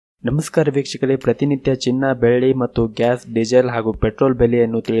ನಮಸ್ಕಾರ ವೀಕ್ಷಕರೇ, ಪ್ರತಿನಿತ್ಯ ಚಿನ್ನ, ಬೆಳ್ಳಿ ಮತ್ತು ಗ್ಯಾಸ್, ಡೀಸೆಲ್ ಹಾಗೂ ಪೆಟ್ರೋಲ್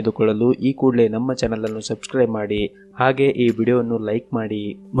ಬೆಲೆಯನ್ನು ತಿಳಿದುಕೊಳ್ಳಲು ಈ ಕೂಡಲೇ ನಮ್ಮ ಚಾನೆಲ್ ಅನ್ನು ಸಬ್ಸ್ಕ್ರೈಬ್ ಮಾಡಿ, ಹಾಗೆ ಈ ವಿಡಿಯೋವನ್ನು ಲೈಕ್ ಮಾಡಿ.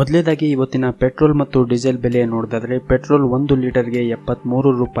 ಮೊದಲನೇದಾಗಿ ಇವತ್ತಿನ ಪೆಟ್ರೋಲ್ ಮತ್ತು ಡೀಸೆಲ್ ಬೆಲೆ ನೋಡಿದ್ರೆ ಪೆಟ್ರೋಲ್ 1 ಲೀಟರ್ಗೆ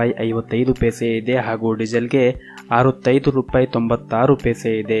 73 ರೂಪಾಯಿ 55 ಪೈಸೆ ಇದೆ ಹಾಗೂ ಡೀಸೆಲ್ಗೆ 65 ರೂಪಾಯಿ 96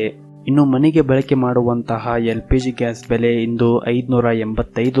 ಪೈಸೆ ಇದೆ. ಇನ್ನು ಮನೆಗೆ ಬಳಕೆ ಮಾಡುವಂತಹ LPG ಗ್ಯಾಸ್ ಬೆಲೆ ಇಂದು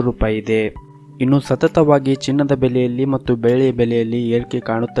 585 ರೂಪಾಯಿ ಇದೆ. ಇನ್ನು ಸತತವಾಗಿ ಚಿನ್ನದ ಬೆಲೆಯಲ್ಲಿ ಮತ್ತು ಬೆಳ್ಳಿಯ ಬೆಲೆಯಲ್ಲಿ ಏರಿಕೆ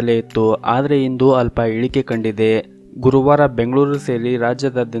ಕಾಣುತ್ತಲೇ ಇತ್ತು, ಆದರೆ ಇಂದು ಅಲ್ಪ ಇಳಿಕೆ ಕಂಡಿದೆ. ಗುರುವಾರ ಬೆಂಗಳೂರು ಸೇರಿ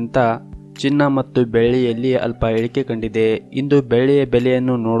ರಾಜ್ಯದಾದ್ಯಂತ ಚಿನ್ನ ಮತ್ತು ಬೆಳ್ಳಿಯಲ್ಲಿ ಅಲ್ಪ ಇಳಿಕೆ ಕಂಡಿದೆ. ಇಂದು ಬೆಳ್ಳಿಯ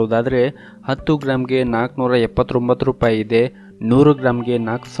ಬೆಲೆಯನ್ನು ನೋಡುವುದಾದರೆ 10 ಗ್ರಾಮ್ಗೆ 479 ರೂಪಾಯಿ ಇದೆ, 100 ಗ್ರಾಮ್ಗೆ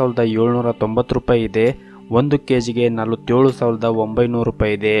 4790 ರೂಪಾಯಿ ಇದೆ, 1 ಕೆಜಿಗೆ 47,900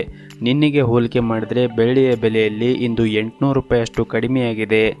 ರೂಪಾಯಿ ಇದೆ. ನಿನ್ನೆಗೆ ಹೋಲಿಕೆ ಮಾಡಿದರೆ ಬೆಳ್ಳಿಯ ಬೆಲೆಯಲ್ಲಿ ಇಂದು 800 ರೂಪಾಯಿಯಷ್ಟು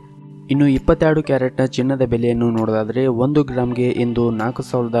ಕಡಿಮೆಯಾಗಿದೆ. ಇನ್ನು 22 ಕ್ಯಾರೆಟ್ನ ಚಿನ್ನದ ಬೆಲೆಯನ್ನು ನೋಡೋದಾದರೆ 1 ಗ್ರಾಮ್ಗೆ ಇಂದು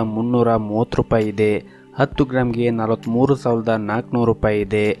 4,330 ರೂಪಾಯಿ ಇದೆ, 10 ಗ್ರಾಮ್ಗೆ 43,400 ರೂಪಾಯಿ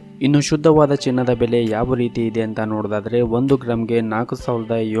ಇದೆ. ಇನ್ನು ಶುದ್ಧವಾದ ಚಿನ್ನದ ಬೆಲೆ ಯಾವ ರೀತಿ ಇದೆ ಅಂತ ನೋಡೋದಾದರೆ 1 ಗ್ರಾಮ್ಗೆ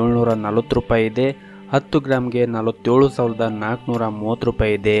 4,740 ರೂಪಾಯಿ ಇದೆ, 10 ಗ್ರಾಮ್ಗೆ 47,430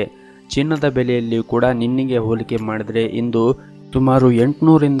 ರೂಪಾಯಿ ಇದೆ. ಚಿನ್ನದ ಬೆಲೆಯಲ್ಲಿ ಕೂಡ ನಿನ್ನೆಗೆ ಹೋಲಿಕೆ ಮಾಡಿದರೆ ಇಂದು ಸುಮಾರು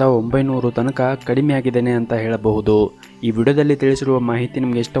 800ರಿಂದ 900 ತನಕ ಕಡಿಮೆಯಾಗಿದ್ದೇನೆ ಅಂತ ಹೇಳಬಹುದು. ಈ ವಿಡಿಯೋದಲ್ಲಿ ತಿಳಿಸಿರುವ ಮಾಹಿತಿ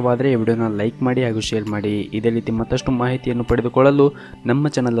ನಿಮಗೆ ಇಷ್ಟವಾದರೆ ಈ ವಿಡಿಯೋನ ಲೈಕ್ ಮಾಡಿ ಹಾಗೂ ಶೇರ್ ಮಾಡಿ. ಇದೇ ರೀತಿ ಮತ್ತಷ್ಟು ಮಾಹಿತಿಯನ್ನು ಪಡೆದುಕೊಳ್ಳಲು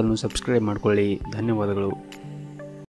ನಮ್ಮ ಚಾನಲನ್ನು ಸಬ್ಸ್ಕ್ರೈಬ್ ಮಾಡಿಕೊಳ್ಳಿ. ಧನ್ಯವಾದಗಳು.